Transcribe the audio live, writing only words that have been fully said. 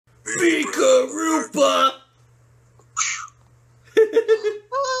Pika-Rupa!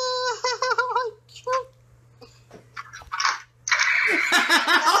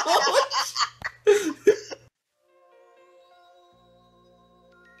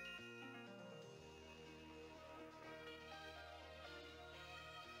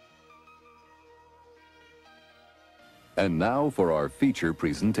 And now for our feature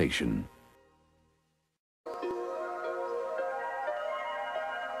presentation.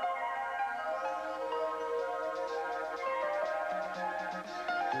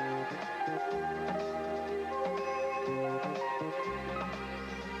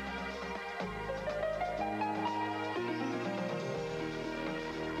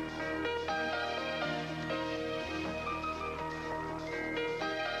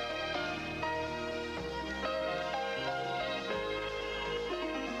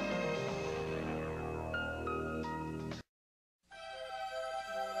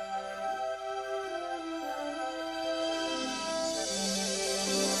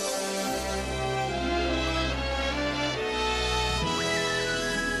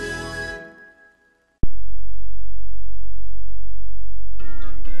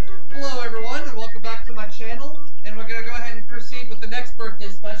 Hello everyone, and welcome back to my channel, and we're going to go ahead and proceed with the next birthday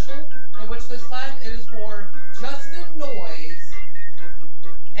special, in which this time it is for Justin Noyes.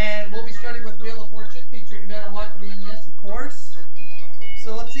 And we'll be starting with Wheel of Fortune, featuring Vanna on the NES, of course.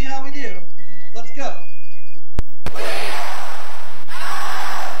 So let's see how we do. Let's go.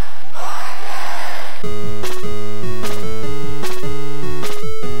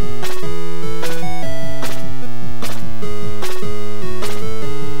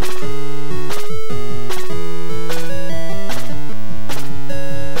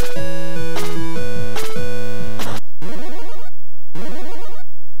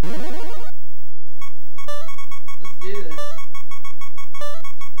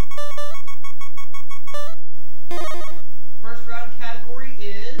 First round category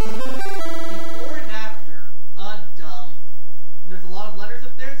is before and after. Dumb. And there's a lot of letters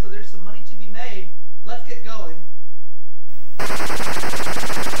up there, so there's some money to be made. Let's get going. 800.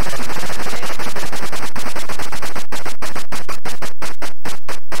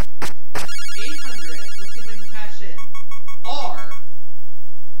 Let's see if we can cash in. R.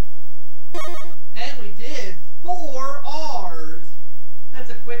 And we did 4 R's. That's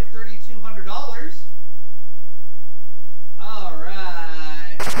a quick $3,200.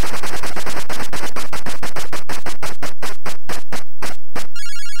 Alright.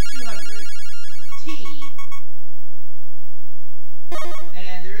 200. T.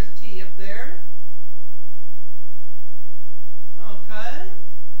 And there is a T up there. Okay.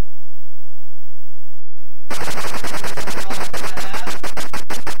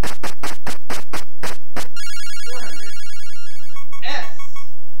 400. S.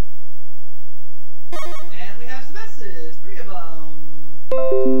 And we have some S's, 3 of them.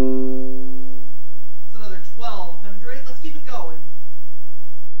 That's another 1,200. Let's keep it going.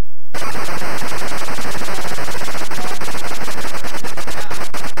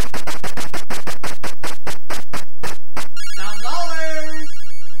 $1,000.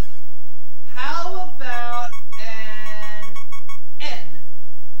 How about an N?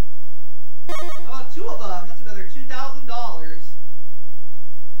 How about 2 of them? That's another $2,000.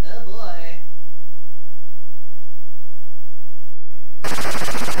 Oh boy.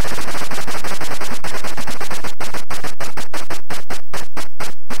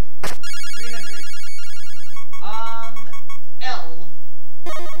 300. L.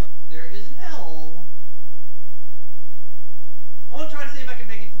 There is an L. I want to try to see if I can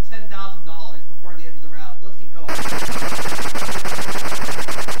make it to $10,000 before the end of the round. So let's keep going.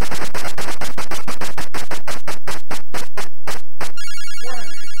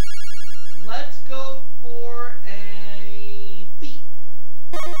 400. Let's go for a B.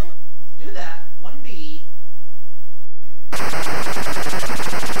 Let's do that. 1B. 1,000.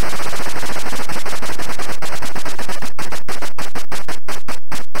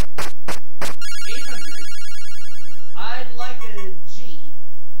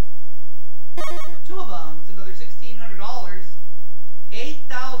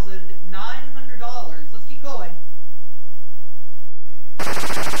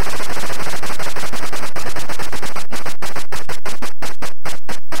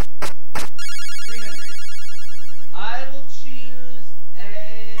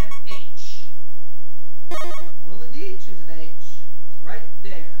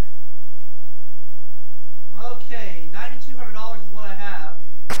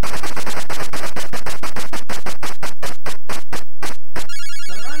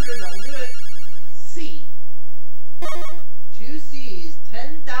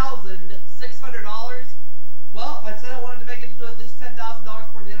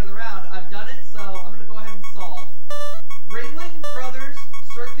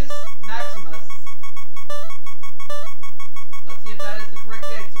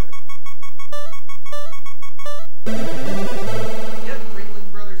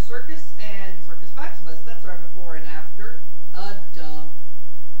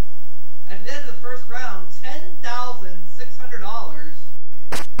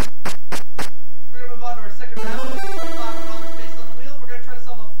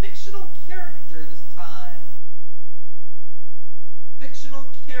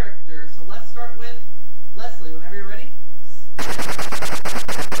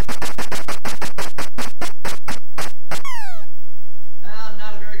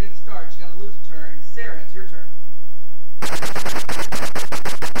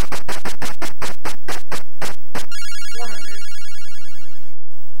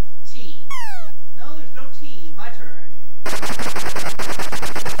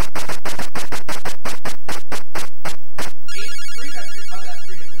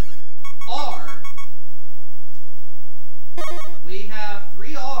 We have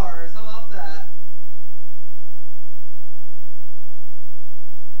 3 R's. How about that?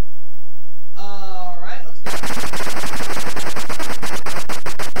 Alright, let's go.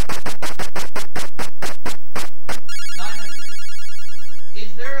 900.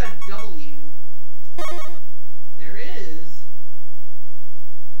 Is there a W? There is.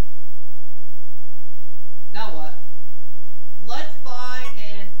 Now what? Let's buy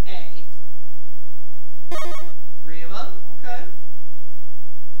an A. 3 of them? Okay.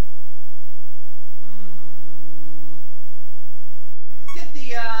 Let's get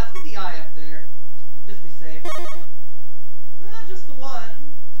the I up there. Just be safe. Just the one.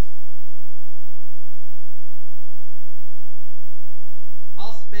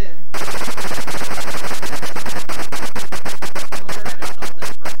 I'll spin. Lord, I don't know if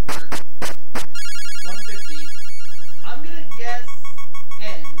that's first word. 150. I'm gonna guess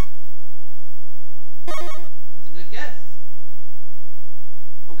N. That's a good guess.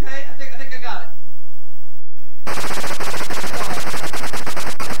 Okay, I think I got it.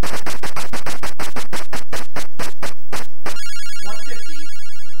 150.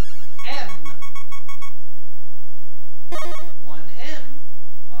 M. 1M.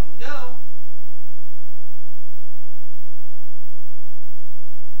 On we go.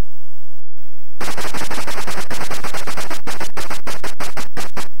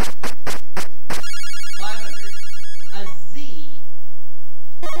 A Z.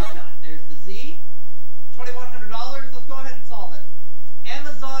 Why not? There's the Z. $2,100. Let's go ahead and solve it.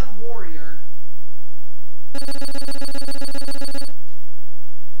 Amazon Warrior.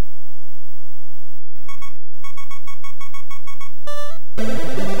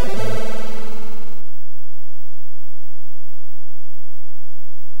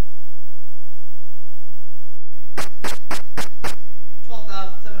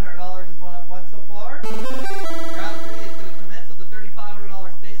 $12,700 is what I've won so far. Round 3 is going to commence with the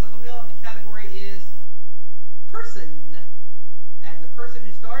 $3,500 space on the wheel, and the category is person. And the person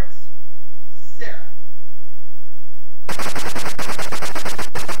who starts, Sarah.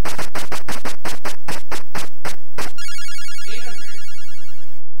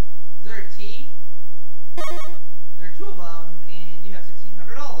 Is there a T? There are 2 of them, and you have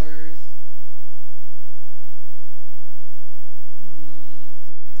 $1,600.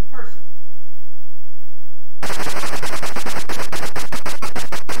 It's a person.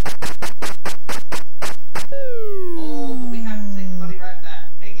 Oh, but we have to take the money right back.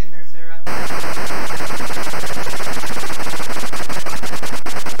 Hang in there, Sarah.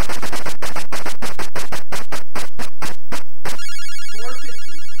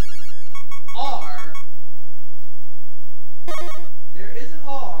 450. R. There is an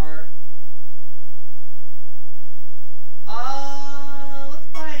R. Let's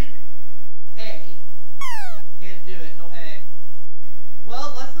find A. Can't do it. No A.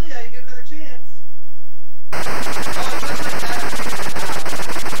 Well, Leslie, you get another chance. Oh, it looks like that.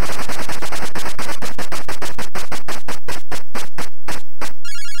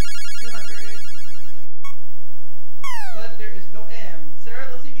 200. But there is no M. Sarah,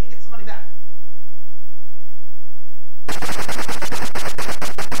 let's see if you can get some money back.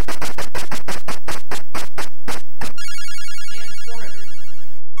 And it's 400.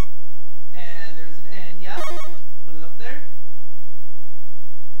 And there's an N, yeah. Put it up there.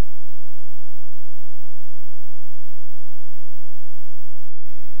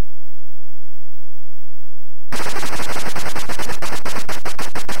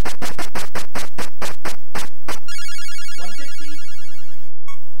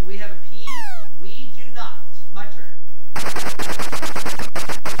 Do we have a P? We do not. My turn.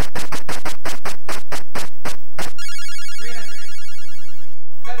 300.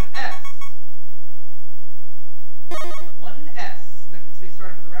 Got an S. 1 S. That gets me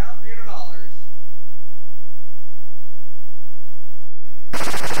started for the round. $300.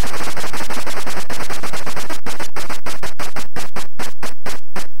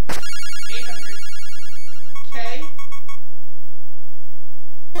 K.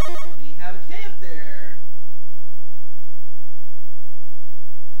 We have a K up there.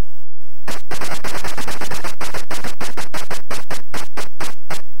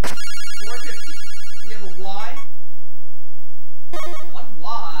 450. We have a Y. 1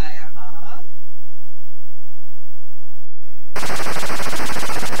 Y, uh-huh.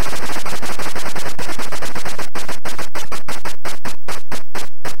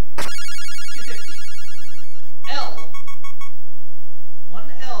 250. L. 1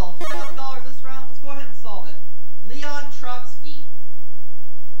 L. $2,000 this round. Let's go ahead and solve it. Leon Trotsky.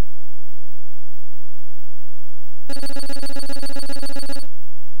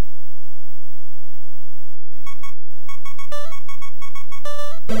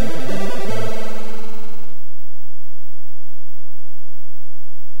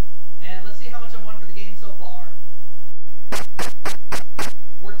 And let's see how much I've won for the game so far.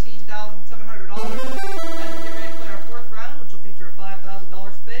 $14,700. As we get ready to play our fourth round, which will feature a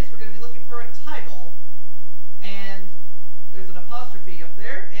 $5,000 space, we're going to be looking for a title. And there's an apostrophe up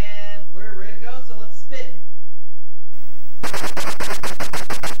there, and we're ready to go, so let's spin.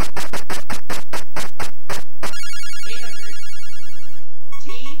 800.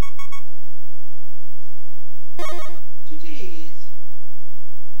 T. 2 T's.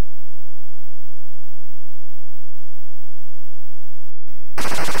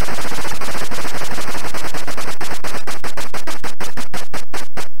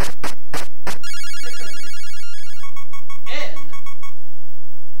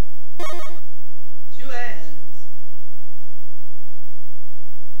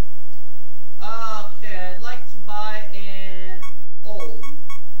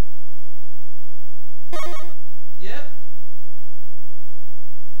 Yep.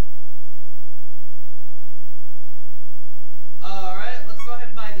 Alright, let's go ahead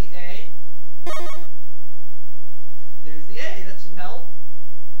and buy the A. There's the A, that should help.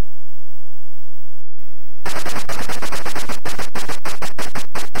 $200.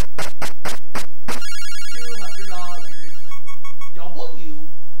 W.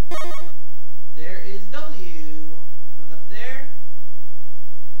 There is W. Put it up there.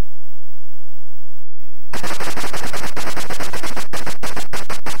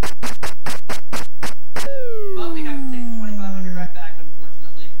 But we have to take the 2,500 right back,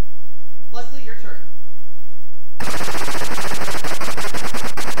 unfortunately. Leslie, your turn.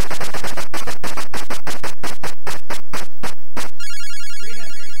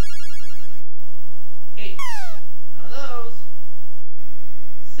 300. H. None of those.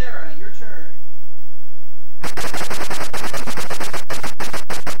 Sarah, your turn.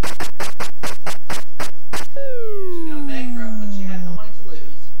 She got a bankrupt, but she had no money to lose.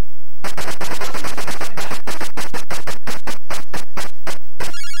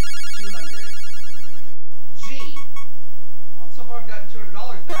 200. G. Well, so far I've gotten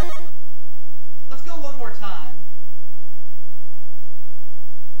 $200 back. Let's go one more time.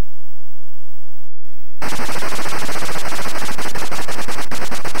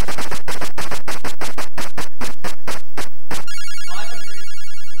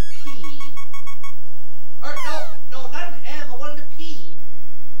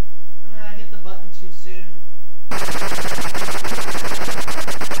 Too soon.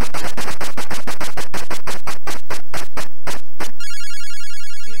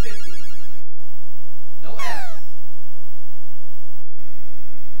 250. No S.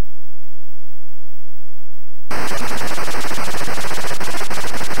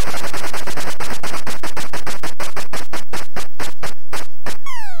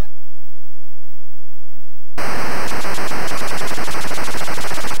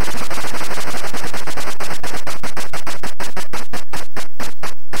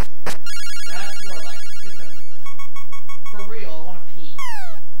 For real, I want a P.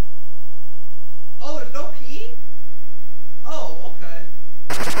 Oh, there's no P? Oh, okay.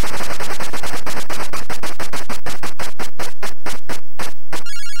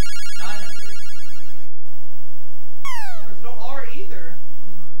 900. Oh, there's no R either.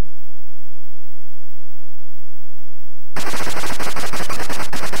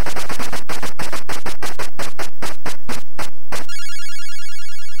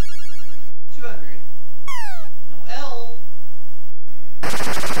 $200. No L.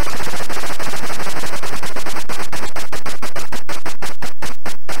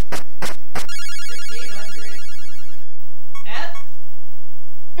 1,500. F.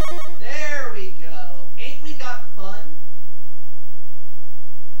 There we go. Ain't we got fun?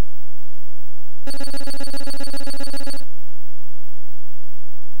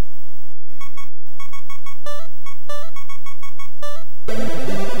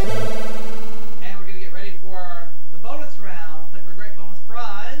 And we're gonna get ready for the bonus round. Play for a great bonus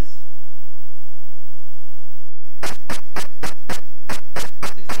prize.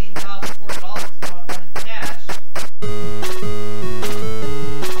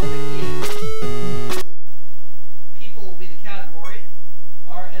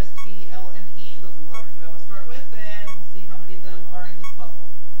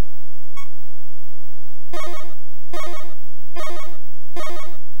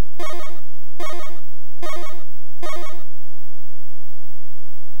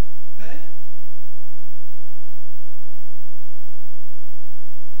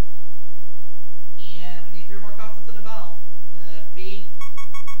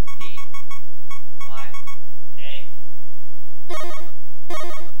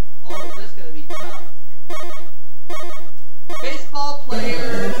 Oh, this is going to be tough. Baseball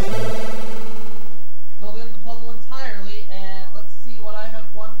players filled in the puzzle entirely, and let's see what I have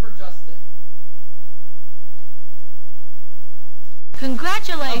won for Justin.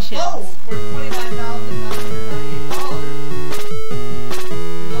 Congratulations! A boat for $29,000.